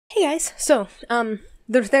Hey guys, so,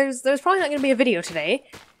 there's probably not gonna be a video today,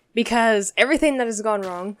 because everything that has gone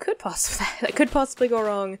wrong, that could possibly go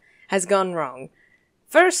wrong, has gone wrong.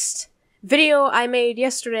 First video I made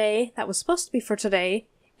yesterday, that was supposed to be for today,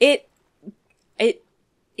 it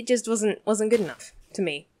just wasn't good enough to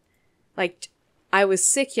me. Like, I was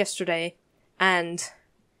sick yesterday, and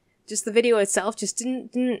just the video itself just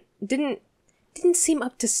didn't seem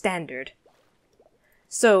up to standard.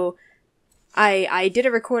 So, I did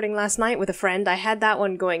a recording last night with a friend. I had that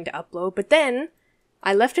one going to upload, but then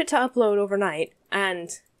I left it to upload overnight, and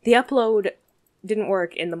the upload didn't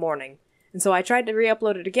work in the morning. And so I tried to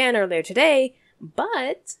re-upload it again earlier today,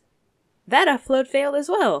 but that upload failed as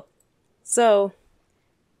well. So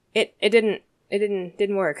it didn't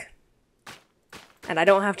work. And I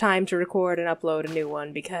don't have time to record and upload a new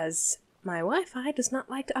one because my Wi-Fi does not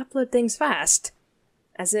like to upload things fast.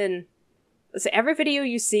 As in, so every video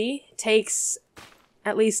you see takes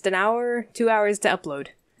at least an hour, 2 hours to upload.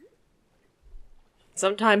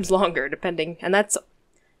 Sometimes longer, depending on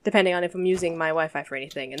if I'm using my Wi-Fi for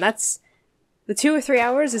anything. And that's, the 2 or 3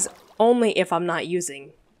 hours is only if I'm not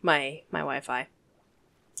using my Wi-Fi.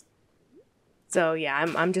 So yeah,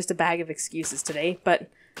 I'm just a bag of excuses today, but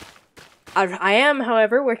I am,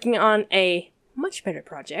 however, working on a much better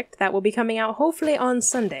project that will be coming out hopefully on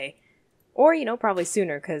Sunday. Or, you know, probably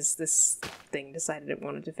sooner, because this thing decided it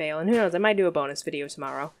wanted to fail. And who knows, I might do a bonus video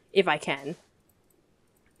tomorrow, if I can.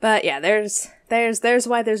 But yeah, there's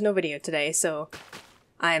why there's no video today, so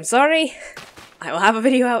I am sorry. I will have a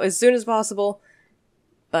video out as soon as possible.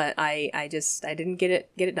 But I didn't get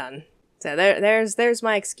it done. So there's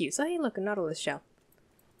my excuse. Oh, hey, look, a Nautilus shell.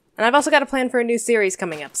 And I've also got a plan for a new series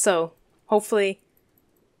coming up, so hopefully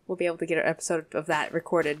we'll be able to get an episode of that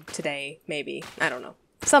recorded today, maybe. I don't know.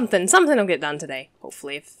 Something will get done today,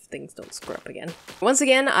 hopefully, if things don't screw up again. Once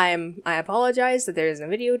again, I apologize that there isn't a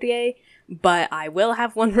video today, but I will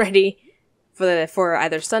have one ready for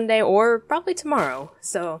either Sunday or probably tomorrow.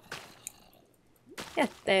 So yeah,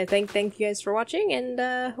 thank you guys for watching, and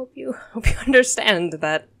hope you understand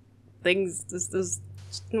that things this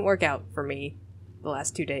didn't work out for me the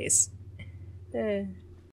last 2 days.